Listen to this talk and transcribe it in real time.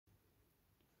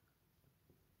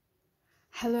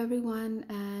Hello everyone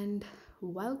and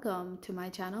welcome to my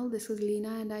channel. This is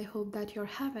Leena and I hope that you're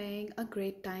having a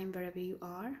great time wherever you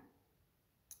are.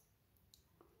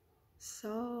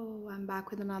 So I'm back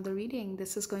with another reading.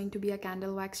 This is going to be a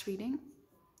candle wax reading.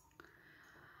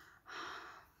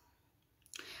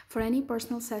 For any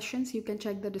personal sessions, you can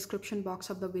check the description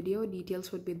box of the video.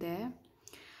 Details would be there.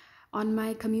 On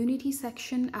my community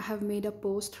section, I have made a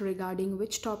post regarding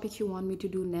which topic you want me to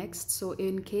do next. So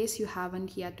in case you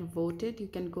haven't yet voted, you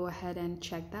can go ahead and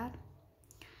check that.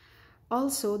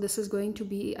 Also, this is going to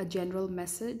be a general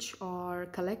message or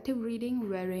collective reading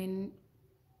wherein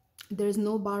there is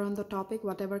no bar on the topic.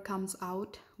 Whatever comes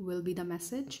out will be the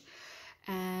message.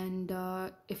 And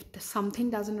if something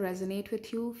doesn't resonate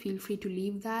with you, feel free to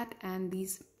leave that. And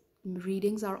these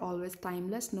readings are always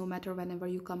timeless. No matter whenever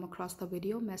you come across the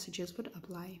video, messages would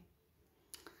apply.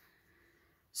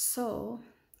 So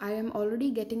I am already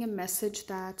getting a message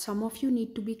that some of you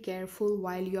need to be careful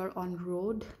while you're on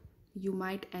road. You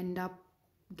might end up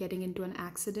getting into an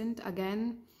accident.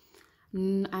 Again,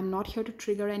 I'm not here to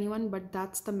trigger anyone, but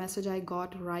that's the message I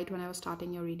got right when I was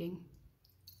starting your reading.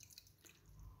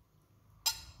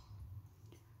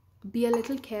 Be a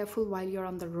little careful while you're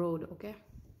on the road, okay?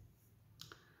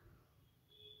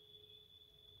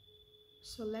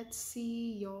 So let's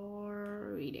see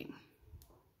your reading.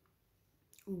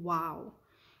 Wow.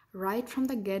 Right from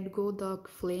the get-go, the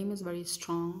flame is very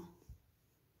strong.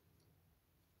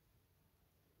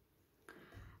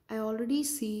 I already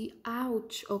see,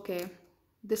 ouch, okay.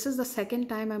 This is the second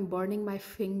time I'm burning my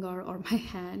finger or my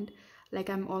hand. Like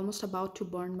I'm almost about to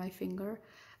burn my finger.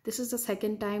 This is the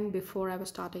second time before I was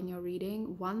starting your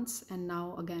reading. Once and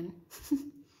now again.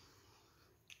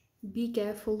 Be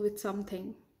careful with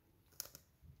something.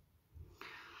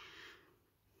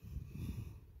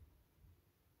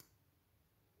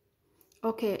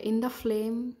 Okay, in the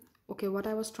flame. Okay, what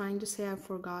I was trying to say, I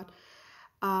forgot.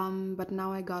 But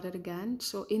now I got it again.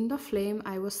 So in the flame,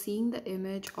 I was seeing the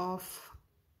image of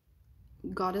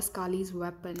Goddess Kali's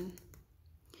weapon.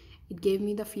 It gave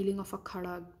me the feeling of a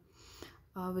kharag,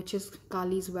 which is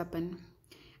Kali's weapon.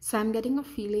 So I'm getting a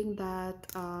feeling that,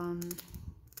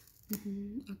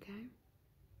 okay.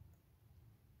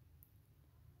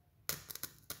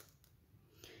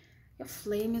 Your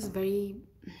flame is very,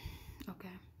 okay.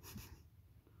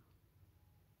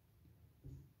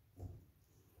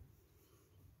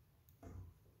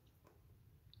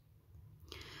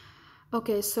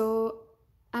 Okay, so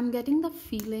I'm getting the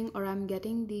feeling or I'm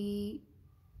getting the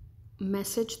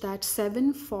message that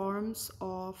 7 forms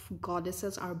of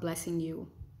goddesses are blessing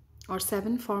you, or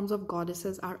 7 forms of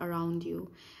goddesses are around you.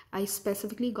 I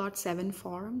specifically got 7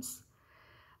 forms.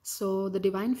 So the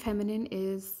divine feminine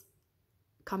is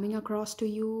coming across to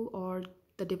you, or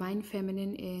the divine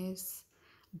feminine is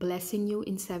blessing you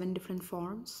in 7 different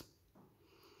forms.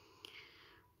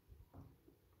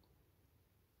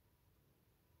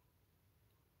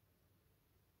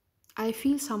 I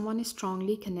feel someone is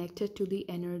strongly connected to the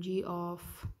energy of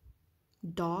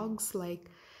dogs. Like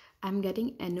I'm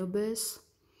getting Anubis.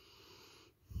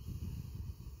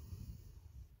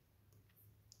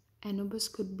 Anubis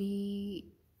could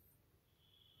be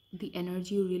the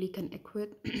energy you really connect with.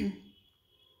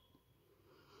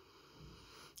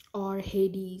 Or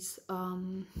Hades.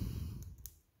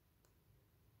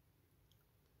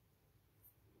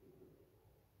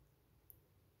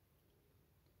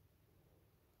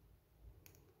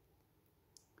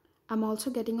 I'm also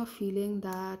getting a feeling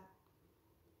that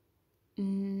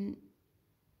you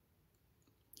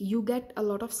get a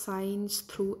lot of signs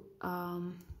through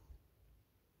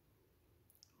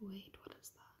wait, what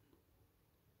is that?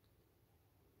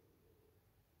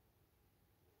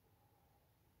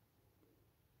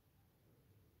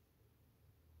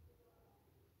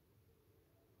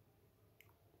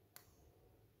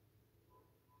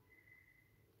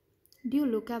 Do you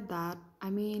look at that? I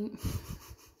mean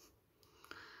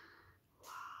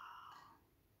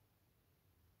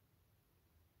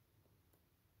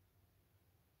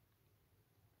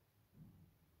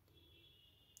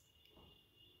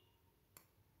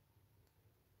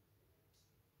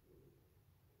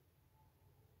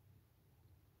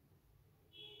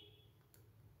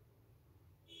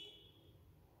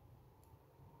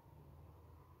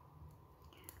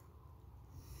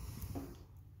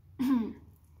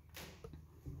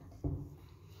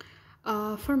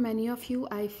for many of you,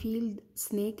 I feel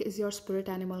snake is your spirit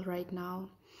animal right now.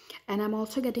 And I'm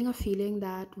also getting a feeling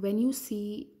that when you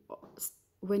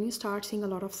start seeing a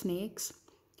lot of snakes,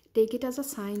 take it as a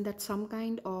sign that some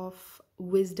kind of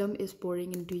wisdom is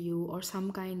pouring into you, or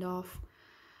some kind of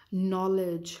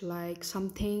knowledge, like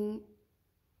something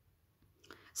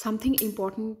Something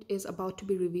important is about to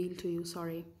be revealed to you.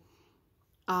 Sorry.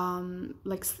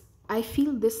 Like I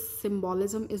feel this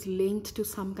symbolism is linked to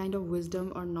some kind of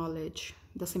wisdom or knowledge.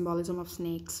 The symbolism of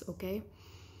snakes. Okay.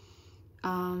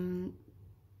 Um,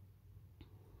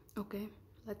 okay.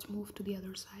 Let's move to the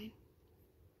other side.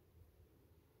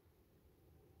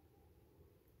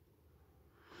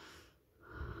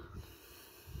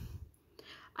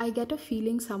 I get a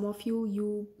feeling some of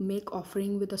you make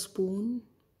offering with a spoon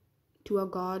to a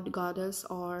god, goddess,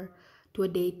 or to a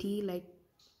deity. Like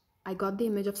I got the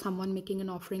image of someone making an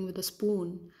offering with a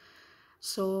spoon.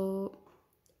 So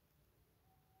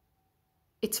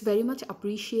it's very much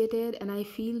appreciated, and I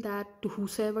feel that to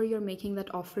whosoever you're making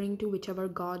that offering to, whichever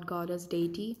god, goddess,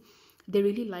 deity, they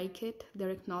really like it.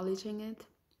 They're acknowledging it.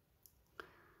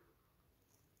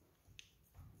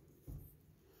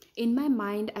 In my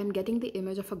mind, I'm getting the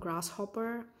image of a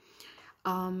grasshopper.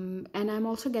 And I'm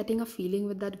also getting a feeling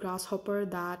with that grasshopper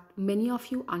that many of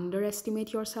you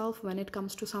underestimate yourself when it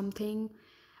comes to something,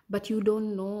 but you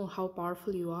don't know how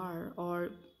powerful you are, or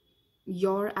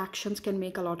your actions can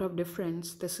make a lot of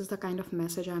difference. This is the kind of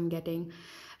message I'm getting.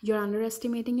 You're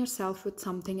underestimating yourself with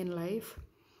something in life,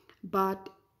 but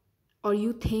or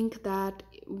you think that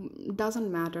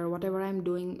doesn't matter whatever I'm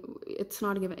doing, it's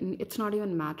not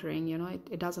even mattering,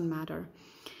 it doesn't matter.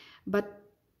 But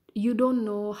you don't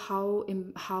know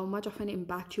how much of an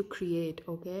impact you create.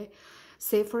 Okay,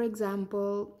 say for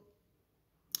example,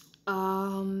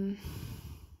 um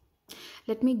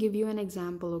let me give you an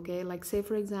example. Okay, like say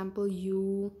for example,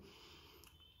 you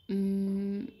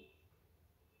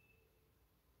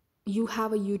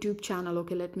have a YouTube channel.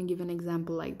 Okay, let me give an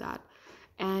example like that.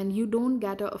 And you don't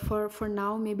get a for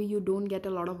now, maybe you don't get a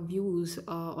lot of views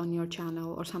on your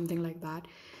channel or something like that.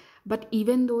 But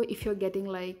even though if you're getting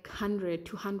like 100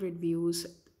 200 views,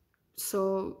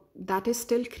 so that is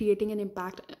still creating an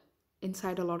impact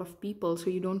inside a lot of people, so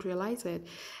you don't realize it.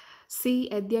 See,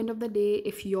 at the end of the day,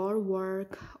 if your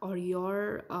work or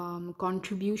your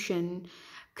contribution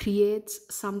creates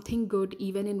something good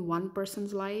even in one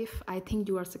person's life, I think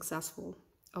you are successful.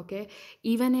 Okay,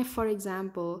 even if, for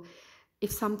example,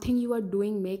 if something you are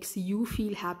doing makes you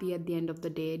feel happy at the end of the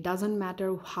day, doesn't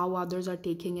matter how others are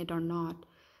taking it or not,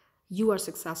 you are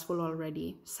successful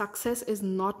already. Success is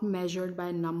not measured by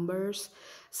numbers.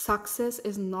 Success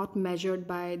is not measured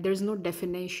by, there's no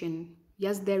definition.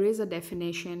 Yes, there is a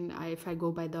definition if I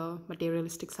go by the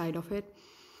materialistic side of it.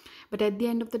 But at the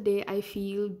end of the day, I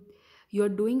feel you're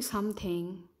doing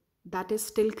something that is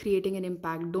still creating an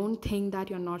impact. Don't think that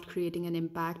you're not creating an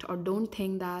impact, or don't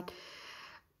think that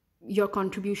your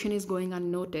contribution is going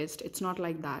unnoticed. It's not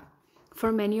like that.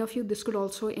 For many of you, this could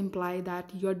also imply that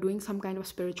you're doing some kind of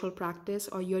spiritual practice,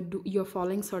 or you're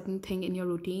following certain thing in your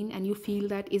routine, and you feel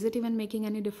that is it even making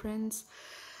any difference?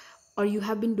 Or you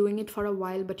have been doing it for a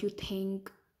while, but you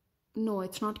think no,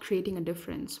 it's not creating a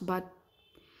difference. But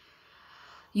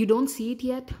you don't see it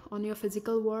yet on your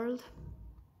physical world,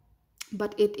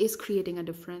 but it is creating a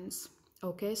difference.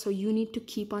 Okay, so you need to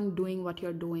keep on doing what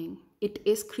you're doing. It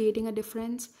is creating a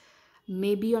difference.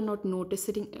 Maybe you're not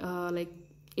noticing, like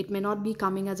it may not be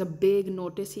coming as a big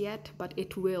notice yet, but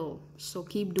it will. So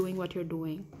keep doing what you're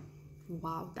doing.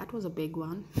 Wow, that was a big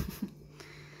one.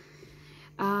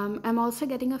 I'm also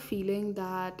getting a feeling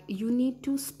that you need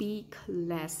to speak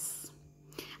less.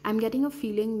 I'm getting a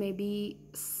feeling maybe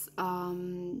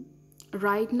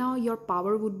right now your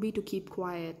power would be to keep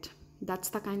quiet. That's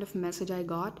the kind of message I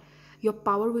got. Your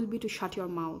power will be to shut your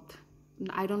mouth.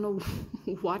 I don't know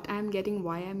what I'm getting,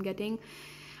 why I'm getting,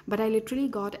 but I literally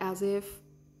got as if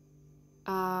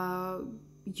uh,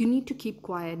 you need to keep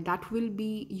quiet. That will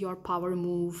be your power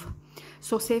move.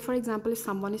 So say for example, if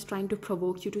someone is trying to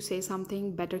provoke you to say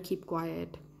something, better keep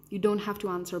quiet. You don't have to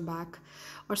answer back.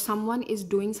 Or someone is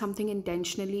doing something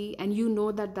intentionally and you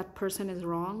know that that person is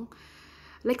wrong,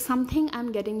 like something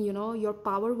I'm getting, your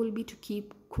power will be to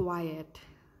keep quiet.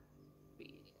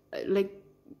 Like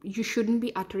you shouldn't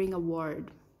be uttering a word,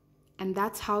 and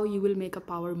that's how you will make a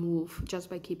power move, just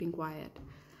by keeping quiet.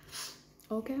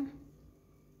 Okay,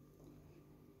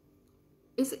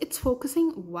 it's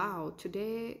focusing. Wow,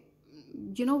 today,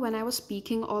 when I was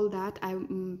speaking all that,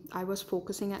 I was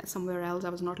focusing at somewhere else. I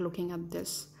was not looking at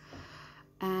this.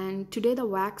 And today the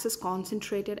wax is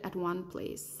concentrated at one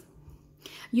place.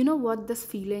 You know what this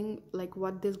feeling, like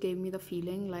what this gave me the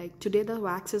feeling, like today the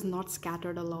wax is not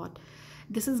scattered a lot.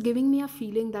 This is giving me a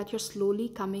feeling that you're slowly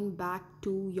coming back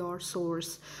to your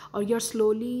source, or you're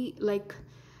slowly, like,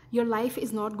 your life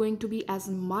is not going to be as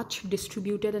much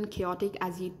distributed and chaotic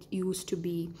as it used to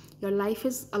be. Your life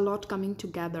is a lot coming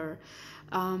together.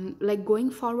 Like going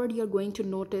forward, you're going to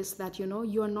notice that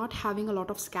you're not having a lot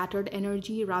of scattered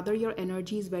energy. Rather, your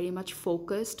energy is very much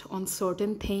focused on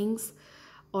certain things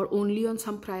or only on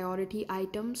some priority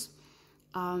items.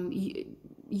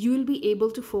 You will be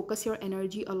able to focus your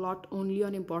energy a lot only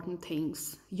on important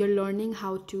things. You're learning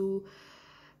how to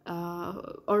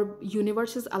or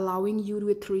universe is allowing you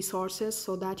with resources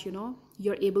so that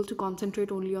you're able to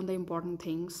concentrate only on the important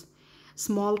things.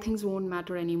 Small things won't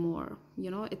matter anymore.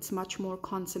 It's much more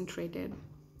concentrated.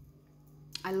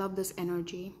 I love this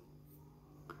energy.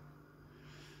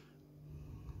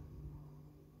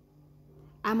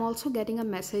 I'm also getting a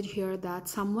message here that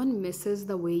someone misses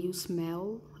the way you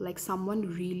smell. Like someone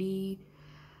really,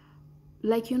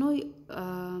 like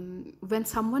when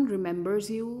someone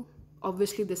remembers you,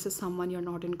 obviously this is someone you're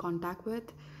not in contact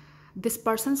with. This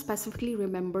person specifically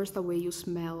remembers the way you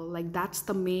smell. Like that's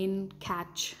the main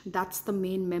catch, that's the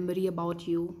main memory about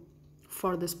you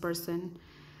for this person.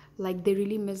 Like they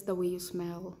really miss the way you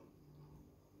smell.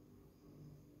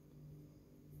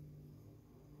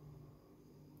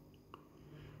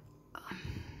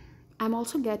 I'm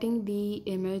also getting the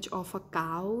image of a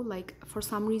cow. Like for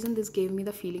some reason this gave me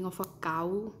the feeling of a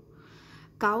cow.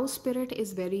 Cow spirit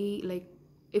is very, like,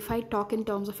 if I talk in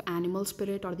terms of animal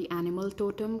spirit or the animal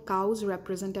totem, cows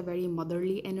represent a very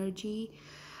motherly energy.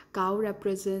 Cow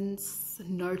represents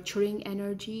nurturing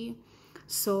energy.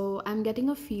 So I'm getting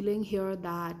a feeling here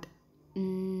that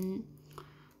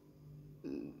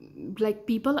like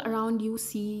people around you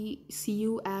see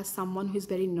you as someone who is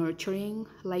very nurturing,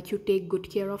 like you take good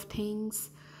care of things,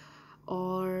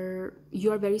 or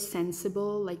you're very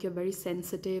sensible, like you're very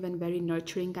sensitive and very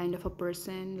nurturing kind of a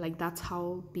person. Like that's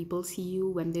how people see you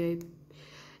when they,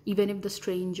 even if the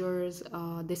strangers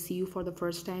they see you for the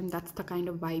first time, that's the kind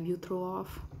of vibe you throw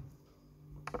off.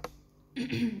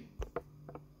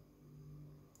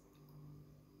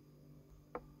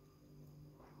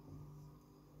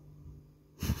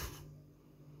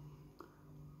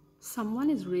 Someone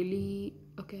is really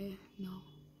okay. No.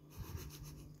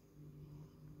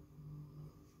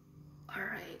 All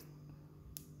right.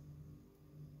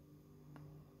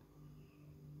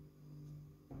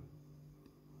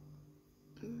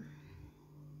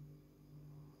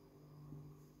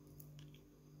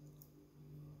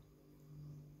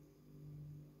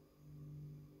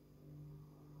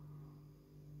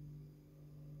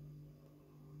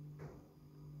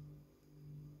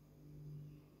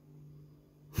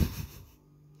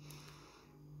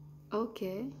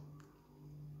 Okay.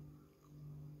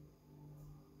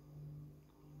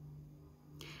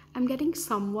 I'm getting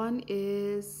someone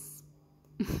is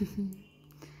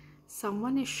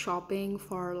shopping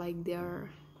for like their,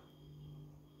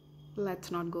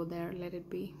 let's not go there, let it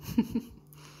be.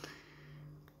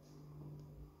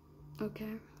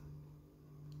 Okay.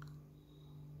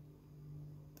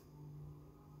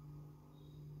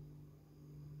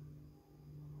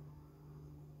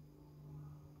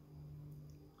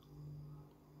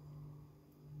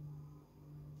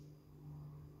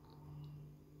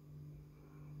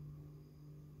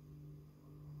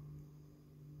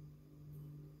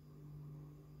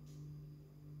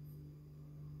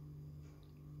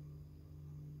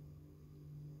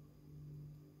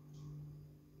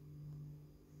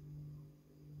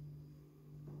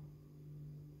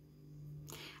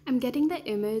 I'm getting the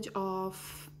image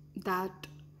of that.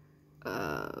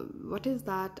 What is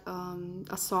that?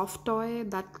 A soft toy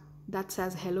that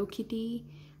says Hello Kitty.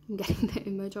 I'm getting the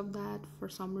image of that for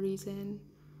some reason.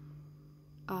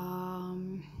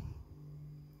 Um,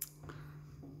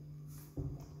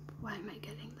 why am I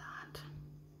getting that?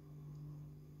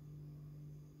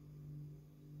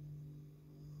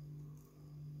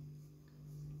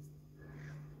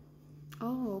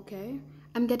 Oh, okay.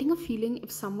 I'm getting a feeling if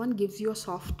someone gives you a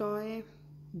soft toy,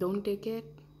 don't take it.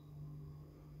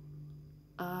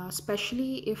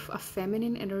 Especially if a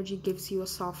feminine energy gives you a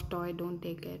soft toy, don't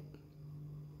take it.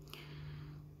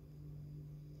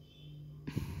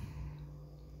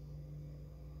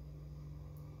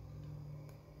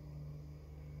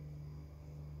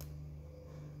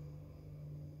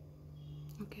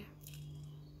 Okay.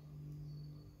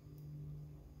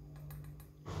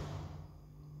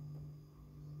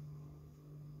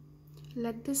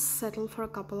 Let this settle for a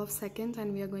couple of seconds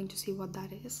and we are going to see what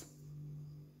that is.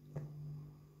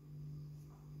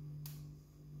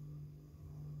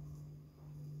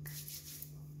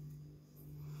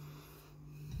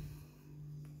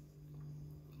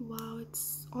 Wow,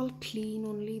 it's all clean,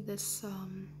 only this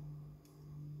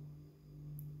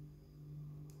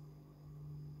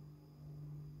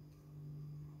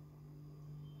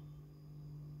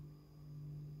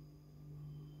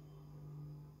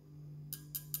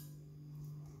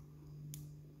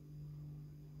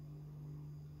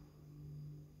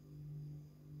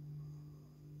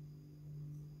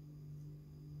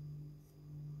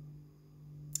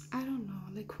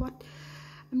Like what?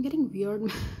 I'm getting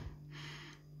weird.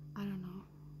 I don't know.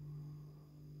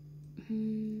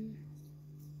 Hmm.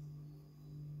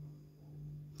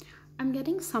 I'm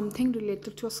getting something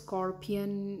related to a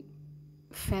scorpion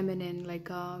feminine, like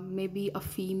maybe a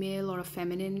female or a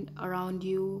feminine around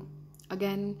you.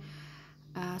 Again,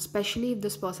 especially if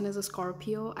this person is a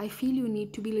Scorpio, I feel you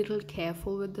need to be a little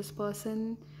careful with this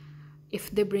person.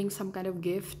 If they bring some kind of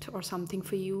gift or something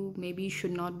for you, maybe you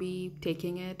should not be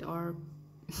taking it, or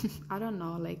I don't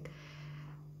know, like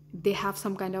they have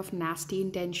some kind of nasty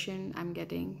intention. I'm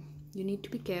getting you need to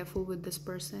be careful with this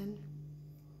person.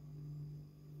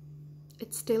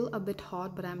 It's still a bit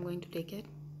hot, but I'm going to take it.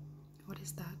 What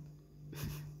is that?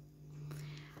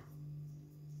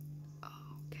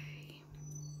 Okay,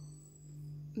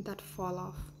 that fall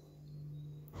off.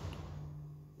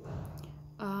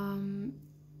 Um,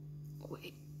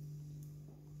 Wait.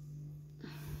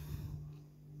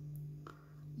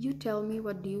 You tell me,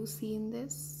 what do you see in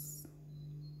this?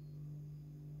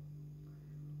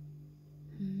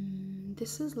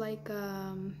 This is like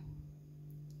I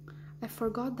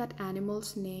forgot that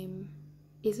animal's name.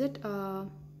 Is it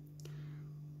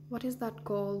what is that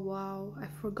called? Wow, I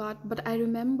forgot, but I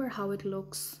remember how it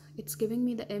looks. It's giving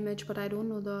me the image, but I don't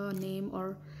know the name,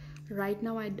 or right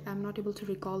now I'm not able to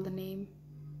recall the name.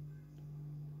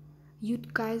 You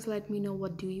guys let me know,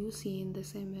 what do you see in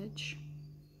this image?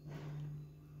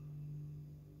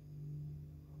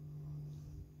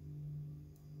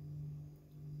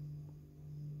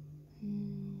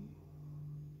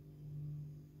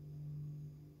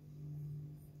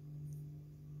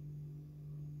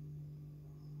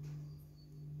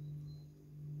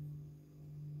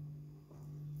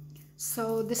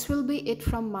 So this will be it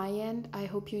from my end. I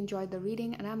hope you enjoyed the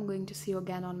reading, and I'm going to see you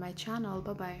again on my channel.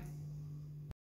 Bye bye.